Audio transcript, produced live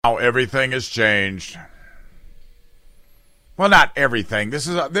now everything has changed. Well, not everything. This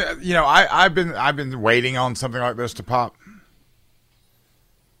is, I've been waiting on something like this to pop.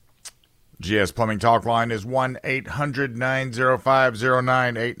 GS Plumbing Talk line is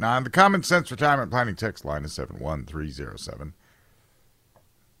 1-800-905-0989. The Common Sense Retirement Planning text line is 71307.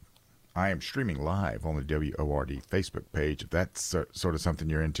 I am streaming live on the WORD Facebook page, if that's sort of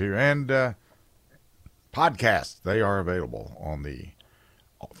something you're into. And podcasts, they are available on the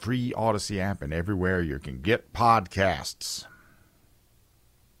free Odyssey app and everywhere you can get podcasts.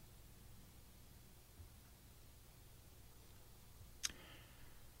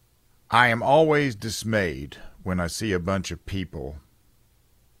 I am always dismayed when I see a bunch of people,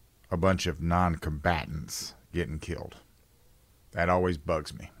 a bunch of non-combatants getting killed. That always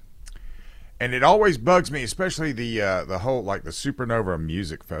bugs me. And it always bugs me, especially the whole, like the Supernova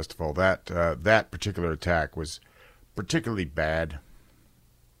Music Festival. That particular attack was particularly bad.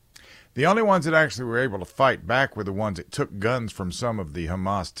 The only ones that actually were able to fight back were the ones that took guns from some of the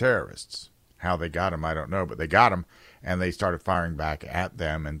Hamas terrorists. How they got them, I don't know, but they got them, and they started firing back at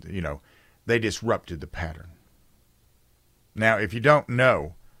them, and, they disrupted the pattern. Now, if you don't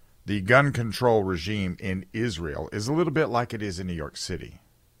know, the gun control regime in Israel is a little bit like it is in New York City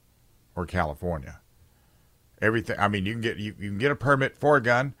or California. Everything, I mean, you can get a permit for a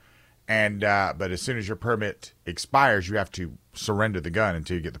gun, and but as soon as your permit expires, you have to surrender the gun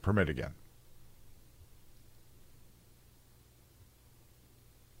until you get the permit again.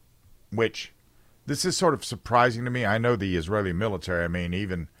 Which, this is sort of surprising to me. I know the Israeli military, I mean,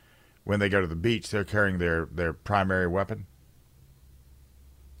 even when they go to the beach, they're carrying their primary weapon.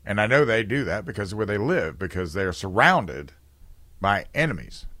 And I know they do that because of where they live, because they're surrounded by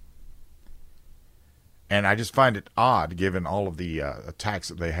enemies. And I just find it odd, given all of the attacks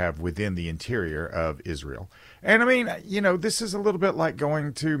that they have within the interior of Israel. And I mean, this is a little bit like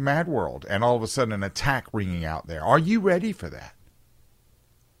going to Mad World and all of a sudden an attack ringing out there. Are you ready for that?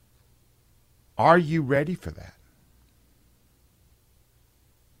 Are you ready for that?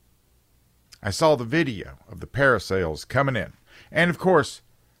 I saw the video of the parasails coming in. And of course,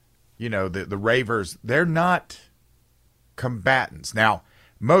 the ravers, they're not combatants. Now,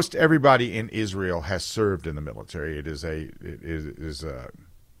 most everybody in Israel has served in the military. It is a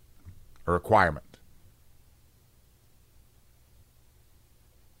requirement.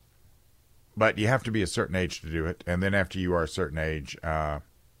 But you have to be a certain age to do it. And then after you are a certain age,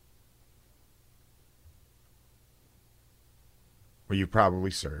 you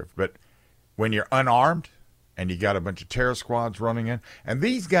probably served. But when you're unarmed and you got a bunch of terror squads running in, and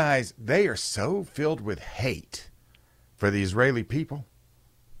these guys, they are so filled with hate for the Israeli people.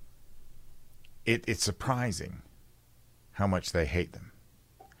 It's surprising how much they hate them.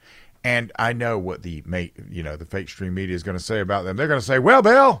 And I know what the fake stream media is going to say about them. They're going to say, well,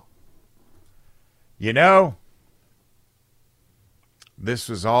 Bill, this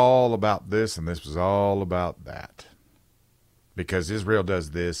was all about this and this was all about that. Because Israel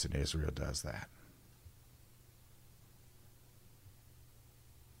does this and Israel does that.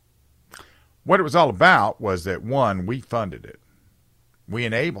 What it was all about was that, one, we funded it. We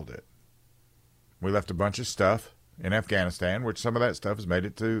enabled it. We left a bunch of stuff in Afghanistan, which some of that stuff has made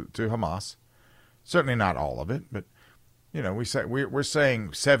it to Hamas. Certainly not all of it, but we're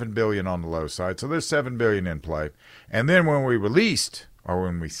saying $7 billion on the low side, so there's $7 billion in play. And then when we released, or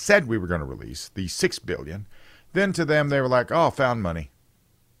when we said we were going to release the $6 billion, then to them they were like, "Oh, found money."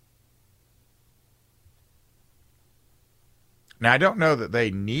 Now I don't know that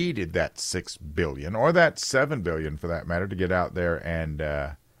they needed that $6 billion or that $7 billion for that matter to get out there and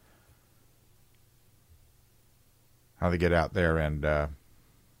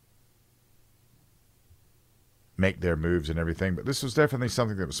make their moves and everything. But this was definitely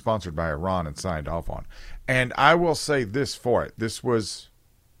something that was sponsored by Iran and signed off on. And I will say this for it. This was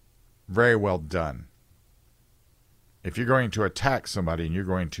very well done. If you're going to attack somebody and you're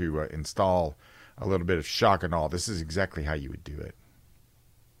going to install a little bit of shock and awe, this is exactly how you would do it.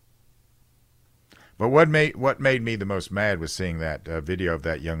 But what made me the most mad was seeing that video of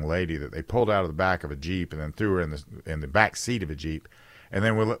that young lady that they pulled out of the back of a Jeep and then threw her in the back seat of a Jeep. And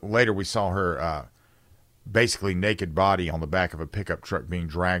then later we saw her basically naked body on the back of a pickup truck being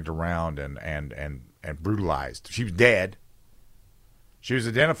dragged around and brutalized. She was dead. She was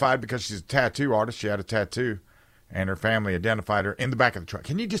identified because she's a tattoo artist. She had a tattoo. And her family identified her in the back of the truck.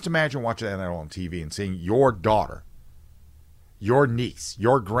 Can you just imagine watching that on TV and seeing your daughter, your niece,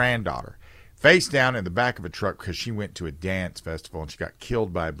 your granddaughter, face down in the back of a truck because she went to a dance festival and she got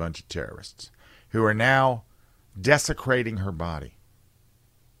killed by a bunch of terrorists who are now desecrating her body?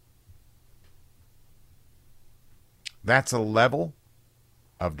 That's a level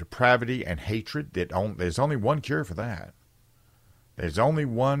of depravity and hatred. There's only one cure for that. There's only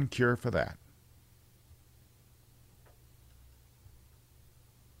one cure for that.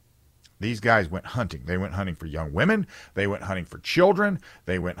 These guys went hunting. They went hunting for young women. They went hunting for children.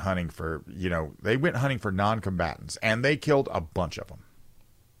 They went hunting for, they went hunting for non-combatants, and they killed a bunch of them.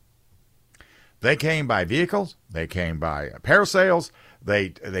 They came by vehicles. They came by parasails.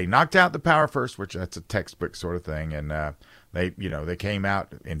 They knocked out the power first, which that's a textbook sort of thing, and they came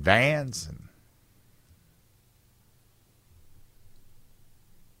out in vans, and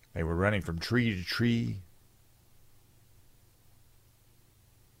they were running from tree to tree.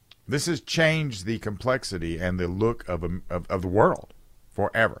 This has changed the complexity and the look of the world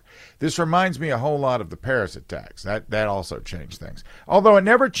forever. This reminds me a whole lot of the Paris attacks. That also changed things. Although it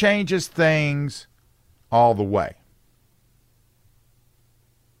never changes things all the way.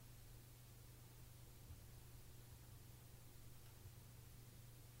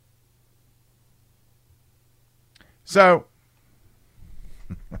 So,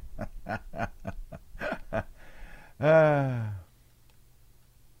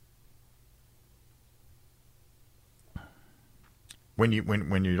 when you're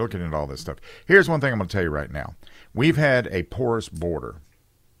looking at all this stuff, here's one thing I'm going to tell you right now. We've had a porous border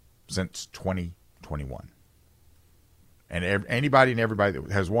since 2021. And anybody and everybody that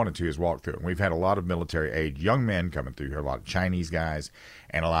has wanted to has walked through it. And we've had a lot of military age young men coming through here, a lot of Chinese guys,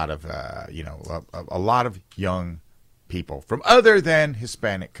 and a lot of a lot of young people from other than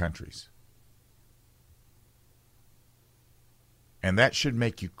Hispanic countries. And that should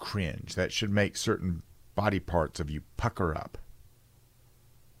make you cringe. That should make certain body parts of you pucker up.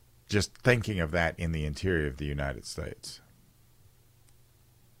 Just thinking of that in the interior of the United States.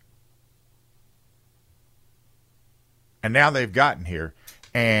 And now they've gotten here.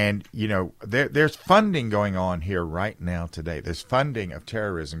 And, there's funding going on here right now today. There's funding of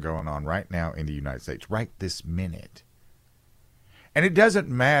terrorism going on right now in the United States, right this minute. And it doesn't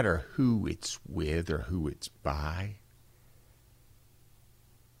matter who it's with or who it's by.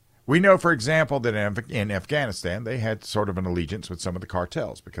 We know, for example, that in Afghanistan, they had sort of an allegiance with some of the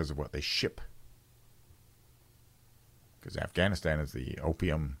cartels because of what they ship. Because Afghanistan is the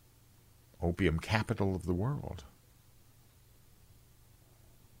opium capital of the world.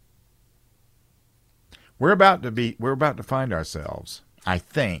 We're about to find ourselves, I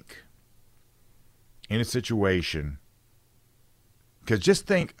think, in a situation. Because just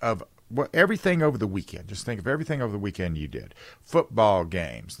think of everything over the weekend. Just think of everything over the weekend you did. Football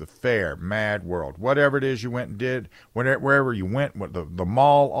games, the fair, Mad World, whatever it is you went and did, wherever you went, the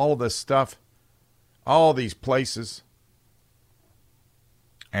mall, all of this stuff, all these places.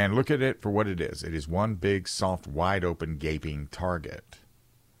 And look at it for what it is. It is one big, soft, wide open, gaping target.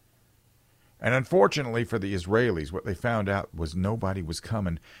 And unfortunately for the Israelis, what they found out was nobody was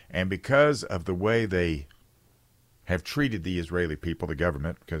coming. And because of the way they have treated the Israeli people, the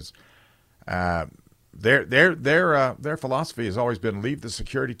government, because their philosophy has always been leave the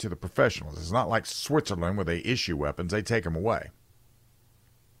security to the professionals. It's not like Switzerland where they issue weapons, they take them away.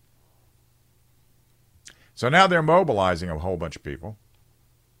 So now they're mobilizing a whole bunch of people.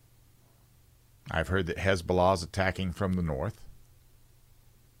 I've heard that Hezbollah's attacking from the north.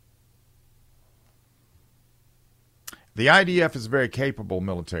 The IDF is a very capable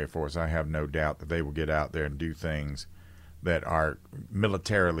military force. I have no doubt that they will get out there and do things that are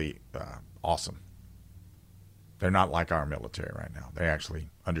militarily awesome. They're not like our military right now. They actually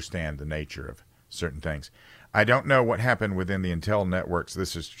understand the nature of certain things. I don't know what happened within the intel networks.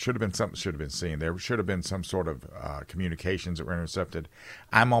 Should have been something should have been seen. There should have been some sort of communications that were intercepted.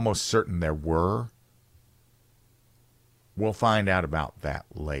 I'm almost certain there were. We'll find out about that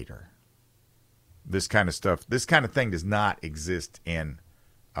later. This kind of stuff, this kind of thing does not exist in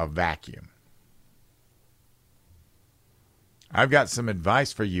a vacuum. I've got some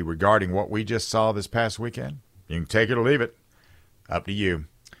advice for you regarding what we just saw this past weekend. You can take it or leave it. Up to you.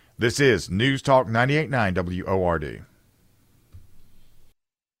 This is News Talk 98.9 WORD.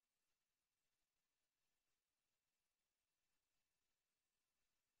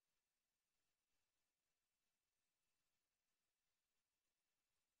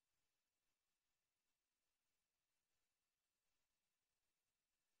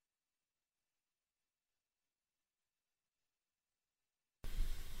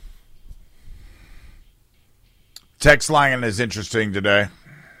 Text line is interesting today.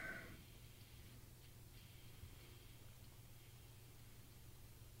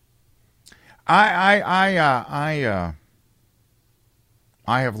 I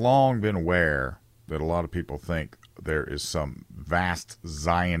have long been aware that a lot of people think there is some vast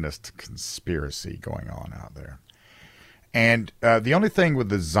Zionist conspiracy going on out there. And the only thing with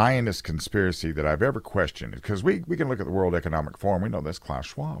the Zionist conspiracy that I've ever questioned is because we can look at the World Economic Forum. We know that's Klaus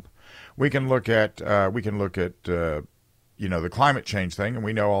Schwab. We can look at the climate change thing, and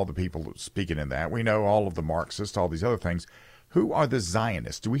we know all the people speaking in that. We know all of the Marxists, all these other things. Who are the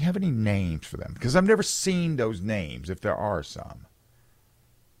Zionists? Do we have any names for them? Because I've never seen those names, if there are some.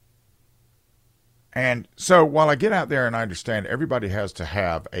 And so while I get out there and I understand everybody has to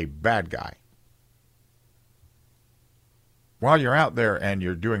have a bad guy, while you're out there and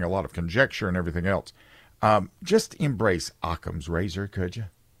you're doing a lot of conjecture and everything else, just embrace Occam's razor, could you?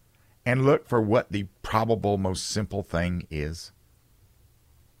 And look for what the probable most simple thing is.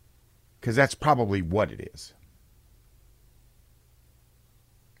 Because that's probably what it is.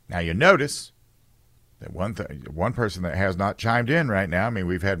 Now you notice that one person that has not chimed in right now. I mean,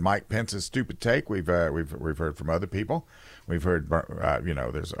 we've had Mike Pence's stupid take. We've heard from other people. We've heard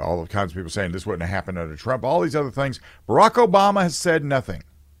there's all kinds of people saying this wouldn't have happened under Trump. All these other things. Barack Obama has said nothing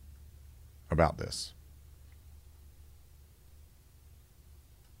about this.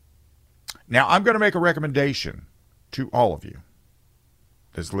 Now I'm going to make a recommendation to all of you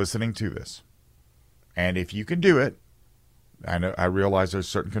that's listening to this, and if you can do it. I realize there's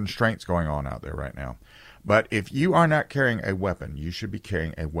certain constraints going on out there right now. But if you are not carrying a weapon, you should be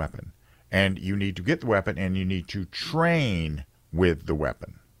carrying a weapon. And you need to get the weapon, and you need to train with the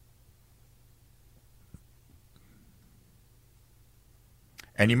weapon.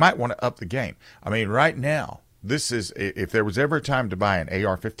 And you might want to up the game. I mean, right now, if there was ever a time to buy an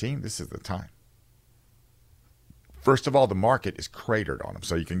AR-15, this is the time. First of all, the market is cratered on them,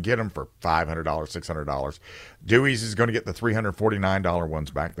 so you can get them for $500, $600. Dewey's is going to get the $349 ones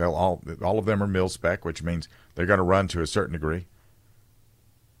back. All of them are mil spec, which means they're going to run to a certain degree.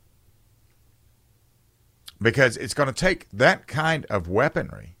 Because it's going to take that kind of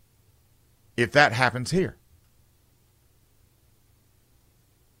weaponry if that happens here.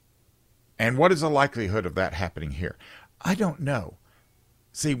 And what is the likelihood of that happening here? I don't know.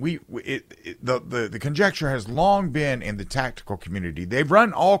 See, the conjecture has long been in the tactical community. They've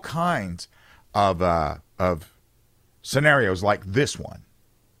run all kinds of scenarios like this one,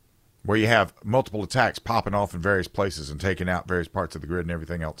 where you have multiple attacks popping off in various places and taking out various parts of the grid and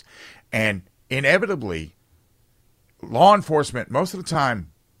everything else. And inevitably, law enforcement most of the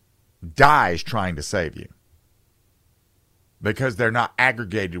time dies trying to save you because they're not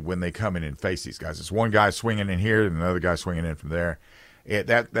aggregated when they come in and face these guys. It's one guy swinging in here and another guy swinging in from there.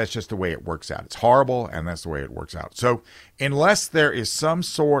 That's just the way it works out. It's horrible, and that's the way it works out. So unless there is some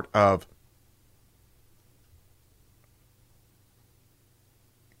sort of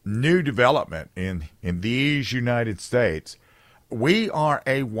new development in these United States, we are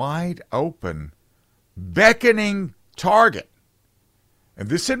a wide open, beckoning target. And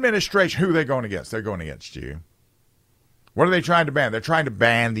this administration, who are they going against? They're going against you. What are they trying to ban? They're trying to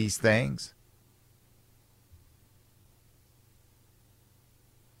ban these things.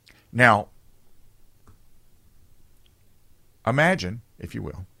 Now, imagine, if you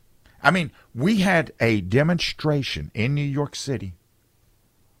will, I mean, we had a demonstration in New York City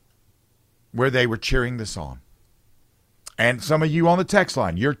where they were cheering this on. And some of you on the text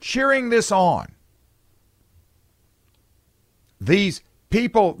line, you're cheering this on. These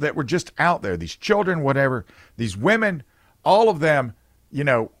people that were just out there, these children, whatever, these women, all of them,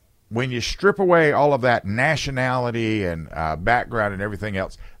 when you strip away all of that nationality and background and everything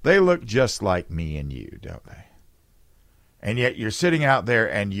else, they look just like me and you, don't they? And yet you're sitting out there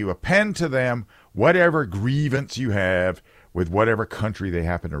and you append to them whatever grievance you have with whatever country they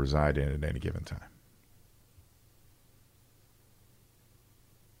happen to reside in at any given time.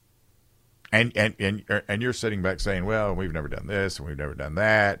 And you're sitting back saying, well, we've never done this and we've never done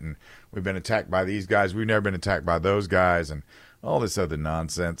that, and we've been attacked by these guys, we've never been attacked by those guys, and all this other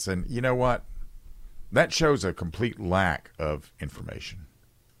nonsense. And you know what? That shows a complete lack of information.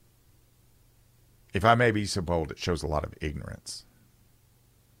 If I may be so bold, it shows a lot of ignorance.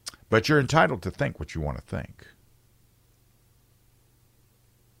 But you're entitled to think what you want to think.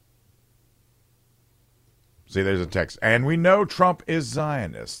 See, there's a text. And we know Trump is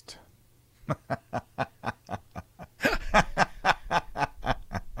Zionist.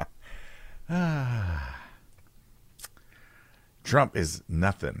 Trump is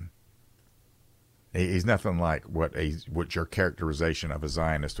nothing. He's nothing like what your characterization of a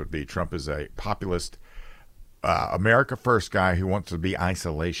Zionist would be. Trump is a populist, America First guy who wants to be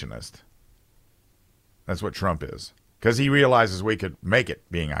isolationist. That's what Trump is, because he realizes we could make it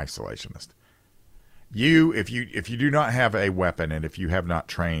being isolationist. If you do not have a weapon, and if you have not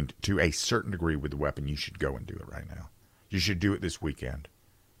trained to a certain degree with the weapon, you should go and do it right now. You should do it this weekend.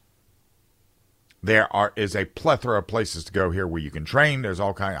 Is a plethora of places to go here where you can train. There's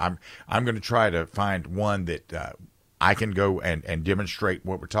all kind. I'm going to try to find one that I can go and demonstrate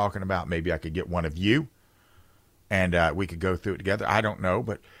what we're talking about. Maybe I could get one of you, and we could go through it together. I don't know,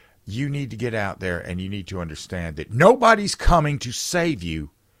 but you need to get out there and you need to understand that nobody's coming to save you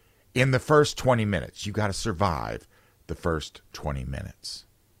in the first 20 minutes. You got to survive the first 20 minutes.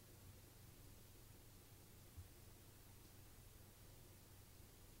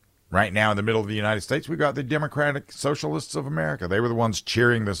 Right now in the middle of the United States, we got the Democratic Socialists of America. They were the ones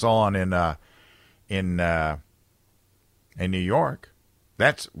cheering this on in New York.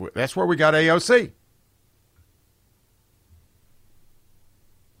 That's where we got AOC.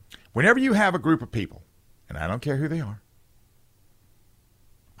 Whenever you have a group of people, and I don't care who they are,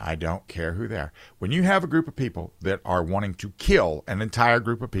 I don't care who they are. When you have a group of people that are wanting to kill an entire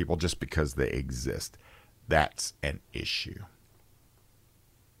group of people just because they exist, that's an issue.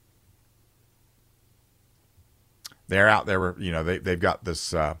 They're out there, they've got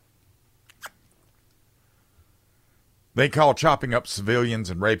this, they call chopping up civilians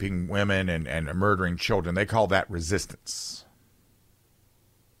and raping women and murdering children, they call that resistance.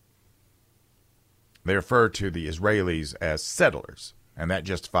 They refer to the Israelis as settlers, and that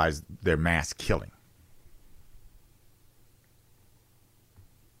justifies their mass killing.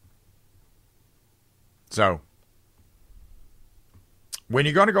 So, when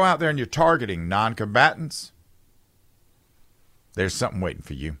you're going to go out there and you're targeting non-combatants, there's something waiting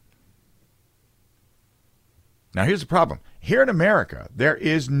for you. Now, here's the problem. Here in America, there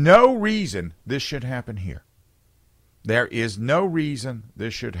is no reason this should happen here. There is no reason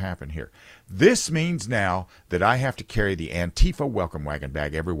this should happen here. This means now that I have to carry the Antifa welcome wagon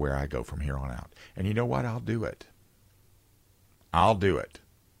bag everywhere I go from here on out. And you know what? I'll do it. I'll do it.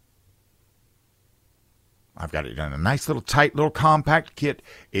 I've got it in a nice little tight little compact kit.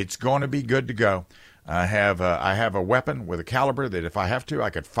 It's going to be good to go. I have a weapon with a caliber that if I have to, I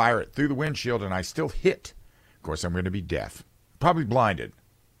could fire it through the windshield and I still hit. Of course, I'm going to be deaf, probably blinded.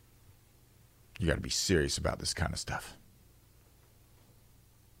 You got to be serious about this kind of stuff.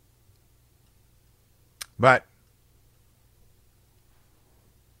 But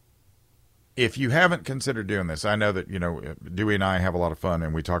if you haven't considered doing this, I know that, Dewey and I have a lot of fun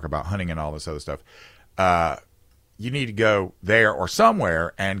and we talk about hunting and all this other stuff. You need to go there or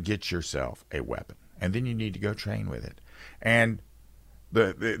somewhere and get yourself a weapon. And then you need to go train with it. And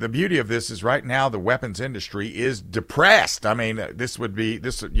the beauty of this is right now the weapons industry is depressed. I mean, this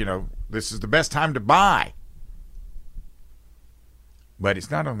is the best time to buy. But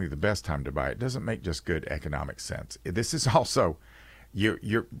it's not only the best time to buy, it doesn't make just good economic sense. This is also,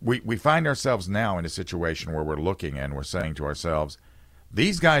 we find ourselves now in a situation where we're looking and we're saying to ourselves,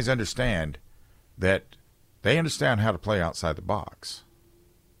 these guys understand that they understand how to play outside the box.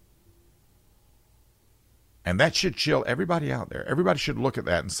 And that should chill everybody out there. Everybody should look at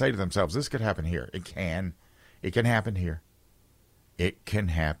that and say to themselves, this could happen here. It can. It can happen here. It can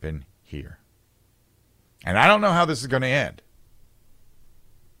happen here. And I don't know how this is going to end.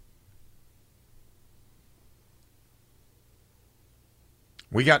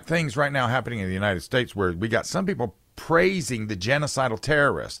 We got things right now happening in the United States where we got some people praising the genocidal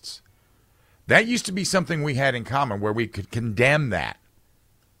terrorists. That used to be something we had in common where we could condemn that.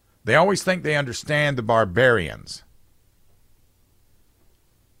 They always think they understand the barbarians.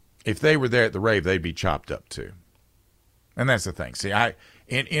 If they were there at the rave, they'd be chopped up too. And that's the thing. See,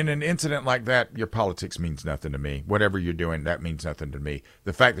 in an incident like that, your politics means nothing to me. Whatever you're doing, that means nothing to me.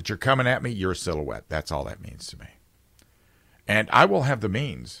 The fact that you're coming at me, you're a silhouette. That's all that means to me. And I will have the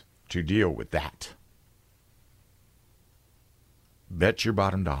means to deal with that. Bet your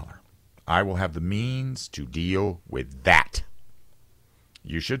bottom dollar. I will have the means to deal with that.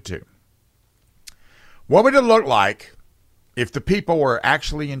 You should too. What would it look like if the people were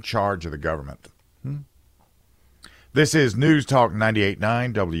actually in charge of the government? This is News Talk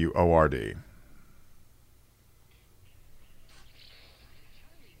 98.9 WORD.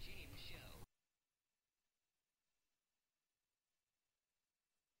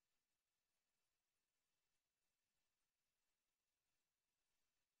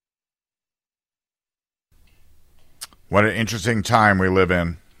 What an interesting time we live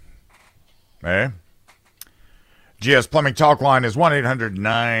in. Eh? GS Plumbing Talk Line is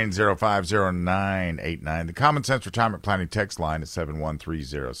 1-800-905-0989. The Common Sense Retirement Planning text line is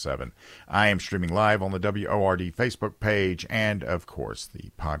 71307. I am streaming live on the WORD Facebook page, and, of course,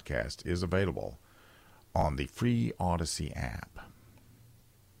 the podcast is available on the free Odyssey app.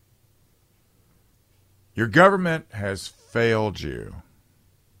 Your government has failed you.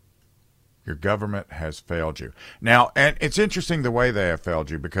 Your government has failed you. Now, and it's interesting the way they have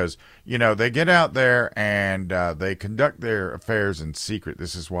failed you because, they get out there and they conduct their affairs in secret.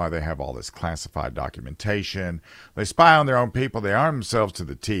 This is why they have all this classified documentation. They spy on their own people. They arm themselves to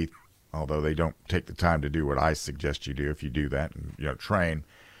the teeth, although they don't take the time to do what I suggest you do if you do that and, train.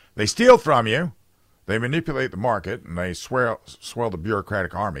 They steal from you. They manipulate the market, and they swell the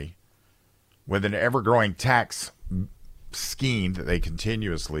bureaucratic army with an ever-growing tax scheme that they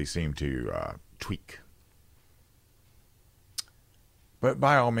continuously seem to tweak. But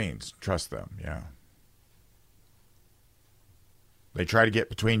by all means, trust them, yeah. They try to get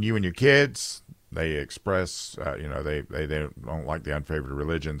between you and your kids. They express, they don't like the unfavored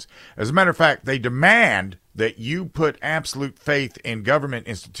religions. As a matter of fact, they demand that you put absolute faith in government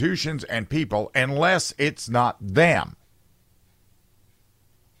institutions and people unless it's not them.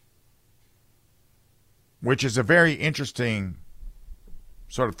 Which is a very interesting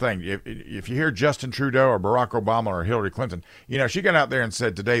sort of thing. If you hear Justin Trudeau or Barack Obama or Hillary Clinton, she got out there and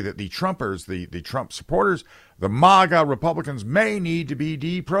said today that the Trumpers, the Trump supporters, the MAGA Republicans may need to be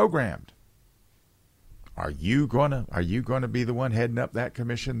deprogrammed. Are you gonna be the one heading up that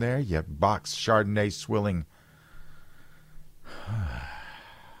commission there? You box Chardonnay swilling.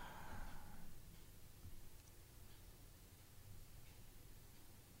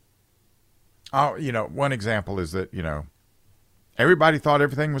 Oh, one example is that, everybody thought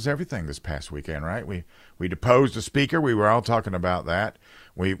everything was everything this past weekend, right? We deposed a speaker. We were all talking about that.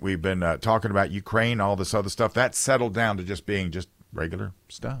 We've been talking about Ukraine, all this other stuff. That settled down to just being just regular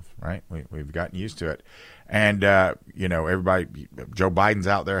stuff, right? We've gotten used to it. And, everybody, Joe Biden's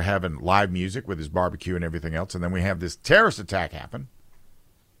out there having live music with his barbecue and everything else. And then we have this terrorist attack happen.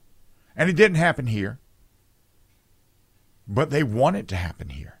 And it didn't happen here. But they want it to happen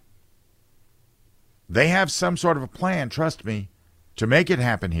here. They have some sort of a plan, trust me, to make it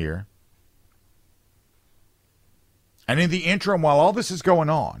happen here. And in the interim, while all this is going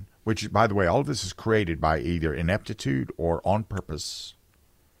on, which, by the way, all of this is created by either ineptitude or on purpose.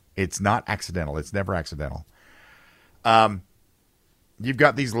 It's not accidental. It's never accidental. You've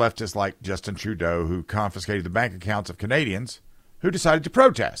got these leftists like Justin Trudeau who confiscated the bank accounts of Canadians who decided to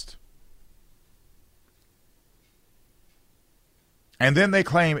protest. And then they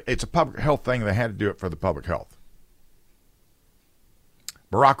claim it's a public health thing. They had to do it for the public health.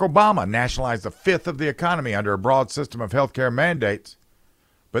 Barack Obama nationalized a fifth of the economy under a broad system of healthcare mandates,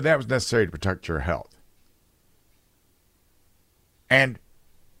 but that was necessary to protect your health. And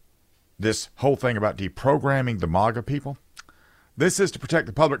this whole thing about deprogramming the MAGA people, this is to protect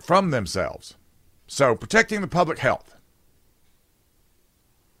the public from themselves. So protecting the public health.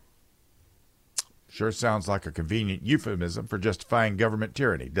 Sure sounds like a convenient euphemism for justifying government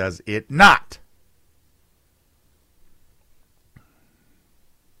tyranny, does it not?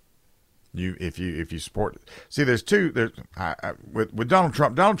 If you support, see, with Donald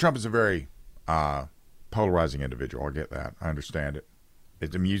Trump. Donald Trump is a very polarizing individual. I get that. I understand it.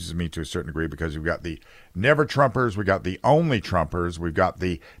 It amuses me to a certain degree because we've got the never Trumpers, we got the only Trumpers, we've got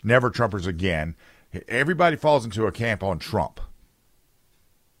the never Trumpers again. Everybody falls into a camp on Trump.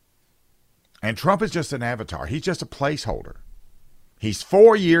 And Trump is just an avatar. He's just a placeholder. He's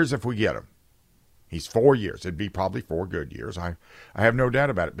 4 years if we get him. He's 4 years. It'd be probably 4 good years. I have no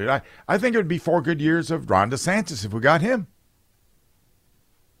doubt about it. But I think it would be 4 good years of Ron DeSantis if we got him.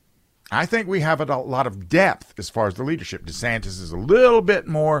 I think we have a lot of depth as far as the leadership. DeSantis is a little bit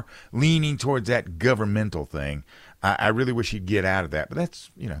more leaning towards that governmental thing. I really wish he'd get out of that. But that's,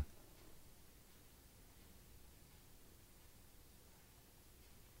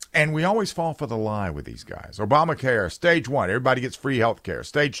 And we always fall for the lie with these guys. Obamacare, stage 1, everybody gets free health care.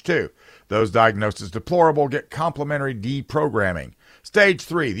 Stage 2, those diagnosed as deplorable get complimentary deprogramming. Stage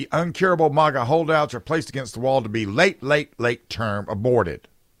 3, the uncurable MAGA holdouts are placed against the wall to be late term aborted.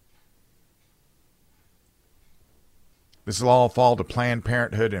 This will all fall to Planned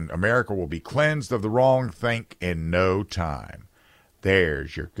Parenthood, and America will be cleansed of the wrong think in no time.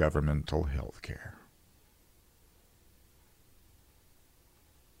 There's your governmental health care.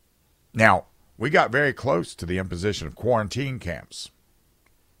 Now, we got very close to the imposition of quarantine camps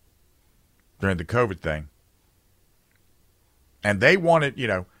during the COVID thing. And they wanted,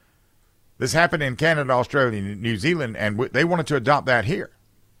 this happened in Canada, Australia, and New Zealand, and they wanted to adopt that here.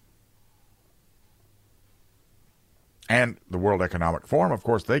 And the World Economic Forum, of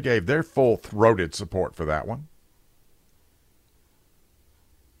course, they gave their full-throated support for that one.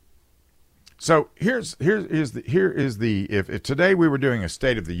 So here is the if today we were doing a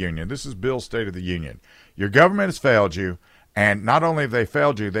State of the Union, this is Bill's State of the Union. Your government has failed you, and not only have they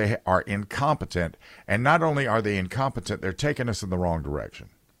failed you, they are incompetent. And not only are they incompetent, they're taking us in the wrong direction.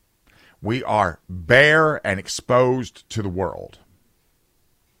 We are bare and exposed to the world.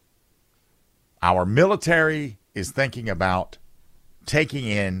 Our military is thinking about taking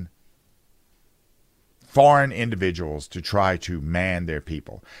in foreign individuals to try to man their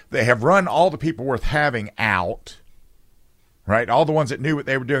people. They have run all the people worth having out, right? All the ones that knew what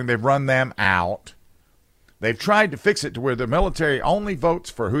they were doing, they've run them out. They've tried to fix it to where the military only votes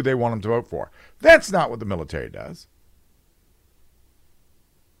for who they want them to vote for. That's not what the military does.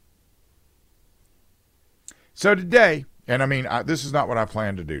 So today, and I mean, this is not what I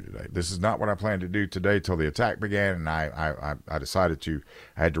planned to do today. This is not what I planned to do today till the attack began, and I decided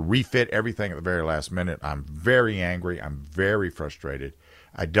I had to refit everything at the very last minute. I'm very angry. I'm very frustrated.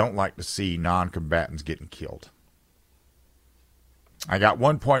 I don't like to see non-combatants getting killed. I got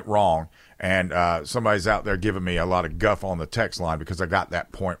one point wrong, and somebody's out there giving me a lot of guff on the text line because I got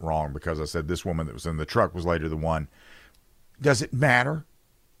that point wrong because I said this woman that was in the truck was later the one. Does it matter?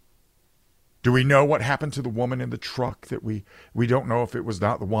 Do we know what happened to the woman in the truck that we don't know if it was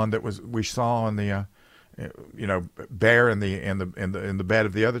not the one that we saw in the bear in the bed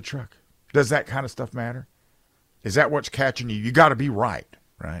of the other truck? Does that kind of stuff matter? Is that what's catching you? You got to be right?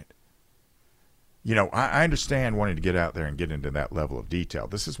 You know, I understand wanting to get out there and get into that level of detail.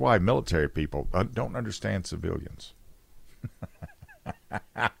 This is why military people don't understand civilians.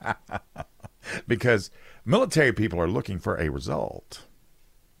 Because military people are looking for a result.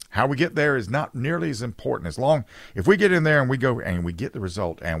 How we get there is not nearly as important. If we get in there and we go and we get the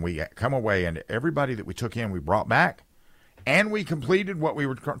result and we come away and everybody that we took in we brought back and we completed what we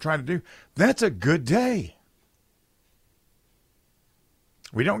were trying to do, that's a good day.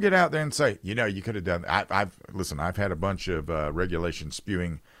 We don't get out there and say, you know, you could have done. I've had a bunch of regulation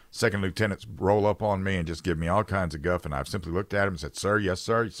spewing second lieutenants roll up on me and just give me all kinds of guff, and I've simply looked at them and said, sir, yes,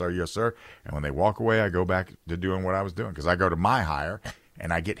 sir, sir, yes, sir. And when they walk away, I go back to doing what I was doing because I go to my higher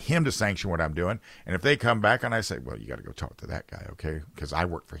and I get him to sanction what I'm doing. And if they come back and I say, well, you got to go talk to that guy, okay, because I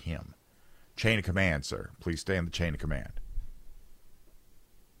work for him. Chain of command, sir. Please stay in the chain of command.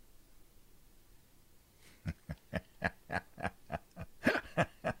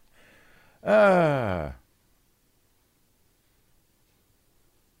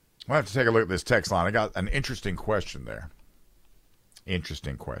 We'll have to take a look at this text line. I got an interesting question there.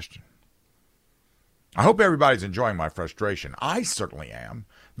 Interesting question. I hope everybody's enjoying my frustration. I certainly am.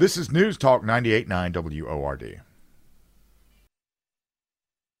 This is News Talk 98.9 WORD.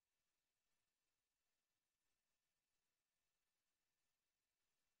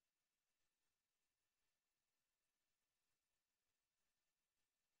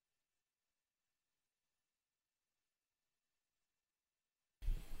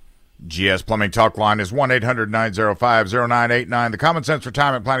 GS Plumbing Talk Line is 1-800-905-0989. The Common Sense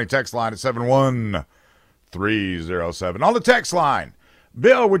Retirement Planning text line is 71307. On the text line,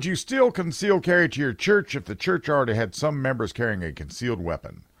 Bill, would you still conceal carry to your church if the church already had some members carrying a concealed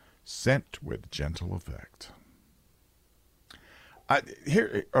weapon? Sent with gentle effect.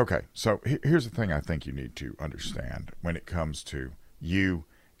 Here's the thing I think you need to understand when it comes to you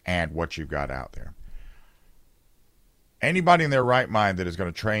and what you've got out there. Anybody in their right mind that is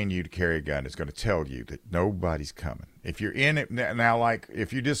going to train you to carry a gun is going to tell you that nobody's coming. If you're in it now, like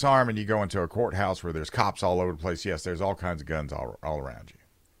if you disarm and you go into a courthouse where there's cops all over the place, yes, there's all kinds of guns all around you.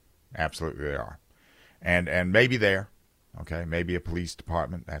 Absolutely, there are, and maybe there, okay, maybe a police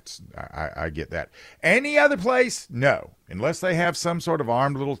department. I get that. Any other place, no, unless they have some sort of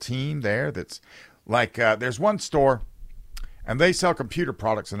armed little team there. That's like there's one store. And they sell computer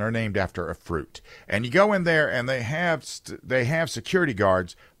products, and they're named after a fruit. And you go in there, and they have security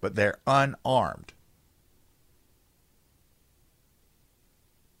guards, but they're unarmed.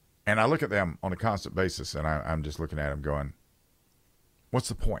 And I look at them on a constant basis, and I'm just looking at them, going, "What's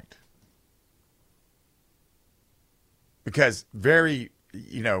the point?" Because there's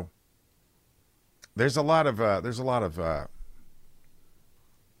a lot of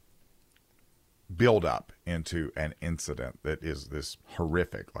build up into an incident that is this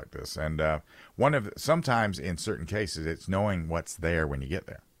horrific like this. And sometimes in certain cases, it's knowing what's there when you get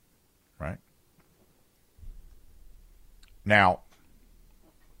there, right? Now,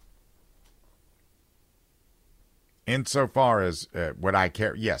 insofar as would I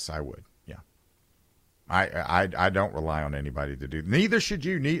care? Yes, I would. Yeah. I don't rely on anybody to do. Neither should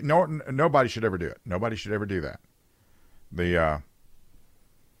you. Nobody should ever do it. Nobody should ever do that.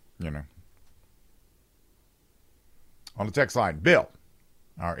 On the text line, Bill,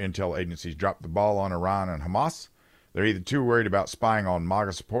 our intel agencies dropped the ball on Iran and Hamas. They're either too worried about spying on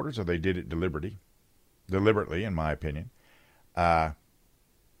MAGA supporters or they did it deliberately, in my opinion. There's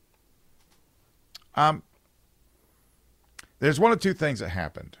one of two things that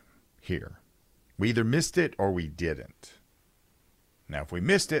happened. here. We either missed it or we didn't. Now, if we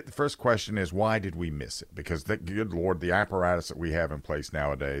missed it, the first question is, why did we miss it? Because, good Lord, the apparatus that we have in place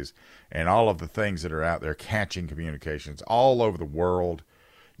nowadays and all of the things that are out there catching communications all over the world,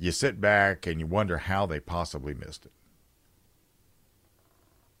 you sit back and you wonder how they possibly missed it.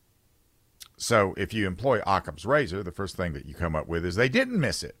 So if you employ Occam's razor, the first thing that you come up with is they didn't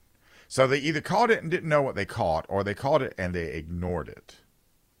miss it. So they either caught it and didn't know what they caught, or they caught it and they ignored it.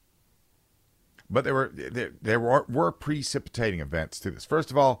 But there were precipitating events to this. First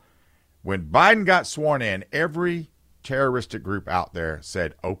of all, when Biden got sworn in, every terroristic group out there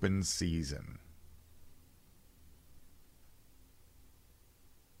said open season.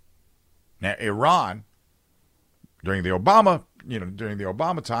 Now, Iran, during the Obama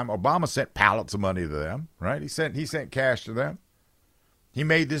time, Obama sent pallets of money to them, right? He sent cash to them. He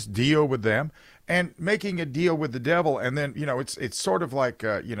made this deal with them, and making a deal with the devil, and then, it's sort of like,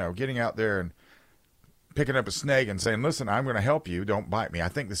 getting out there and picking up a snake and saying, listen, I'm going to help you. Don't bite me. I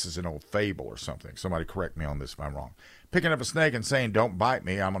think this is an old fable or something. Somebody correct me on this if I'm wrong. Picking up a snake and saying, don't bite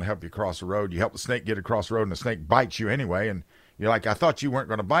me. I'm going to help you cross the road. You help the snake get across the road, and the snake bites you anyway. And you're like, I thought you weren't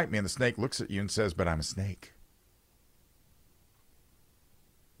going to bite me. And the snake looks at you and says, but I'm a snake.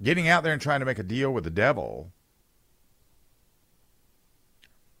 Getting out there and trying to make a deal with the devil,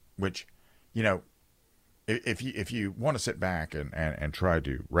 which, if you want to sit back and try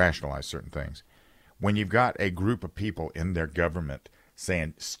to rationalize certain things, when you've got a group of people in their government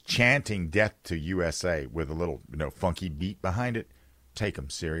chanting death to USA with a little, funky beat behind it, take them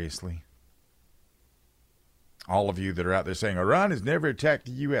seriously. All of you that are out there saying, Iran has never attacked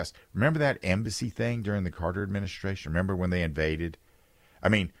the U.S. Remember that embassy thing during the Carter administration? Remember when they invaded? I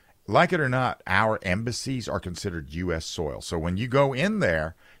mean, like it or not, our embassies are considered U.S. soil. So when you go in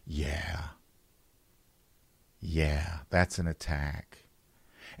there, yeah, that's an attack.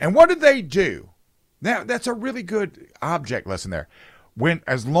 And what did they do? Now, that's a really good object lesson there.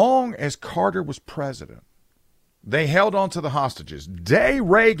 As long as Carter was president, they held on to the hostages. Day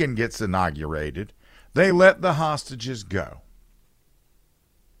Reagan gets inaugurated, they let the hostages go.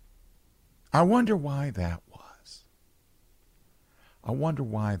 I wonder why that was. I wonder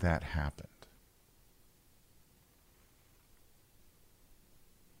why that happened.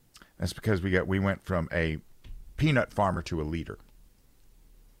 That's because we went from a peanut farmer to a leader.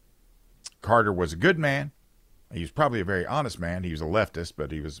 Carter was a good man. He was probably a very honest man. He was a leftist,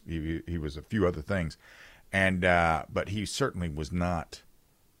 but he was a few other things, but he certainly was not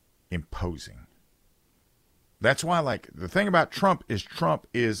imposing. That's why, the thing about Trump is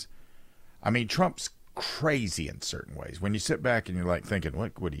Trump's crazy in certain ways. When you sit back and you're thinking,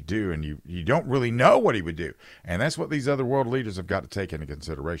 what would he do? And you don't really know what he would do. And that's what these other world leaders have got to take into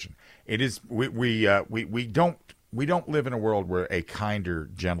consideration. It is we don't live in a world where a kinder,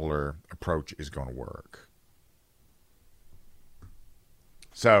 gentler approach is going to work.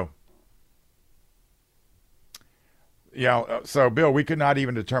 So, Bill, we could not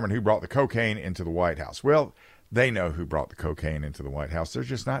even determine who brought the cocaine into the White House. Well, they know who brought the cocaine into the White House. They're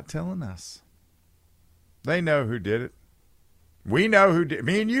just not telling us. They know who did it. We know who did.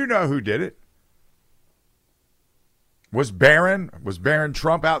 Me and you know who did it. Was Barron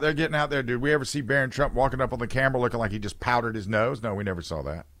Trump out there getting out there? Did we ever see Barron Trump walking up on the camera looking like he just powdered his nose? No, we never saw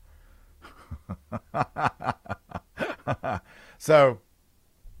that. So,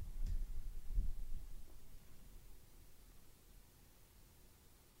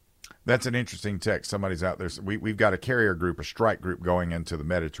 that's an interesting text. Somebody's out there. We've got a carrier group, a strike group going into the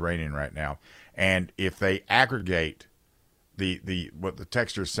Mediterranean right now. And if they aggregate what the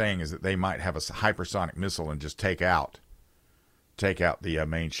texter is saying is that they might have a hypersonic missile and just take out the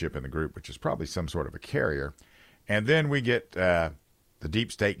main ship in the group, which is probably some sort of a carrier. And then we get the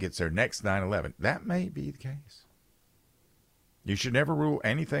deep state gets their next 9/11. That may be the case. You should never rule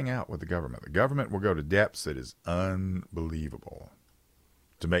anything out with the government. The government will go to depths that is unbelievable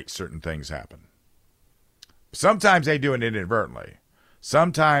to make certain things happen. Sometimes they do it inadvertently.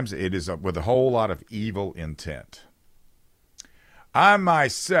 Sometimes it is with a whole lot of evil intent. I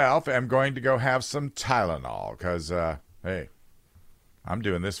myself am going to go have some Tylenol because, hey, I'm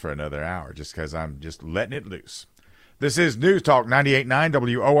doing this for another hour just because I'm just letting it loose. This is News Talk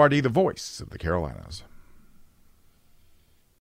 98.9 WORD, the voice of the Carolinas.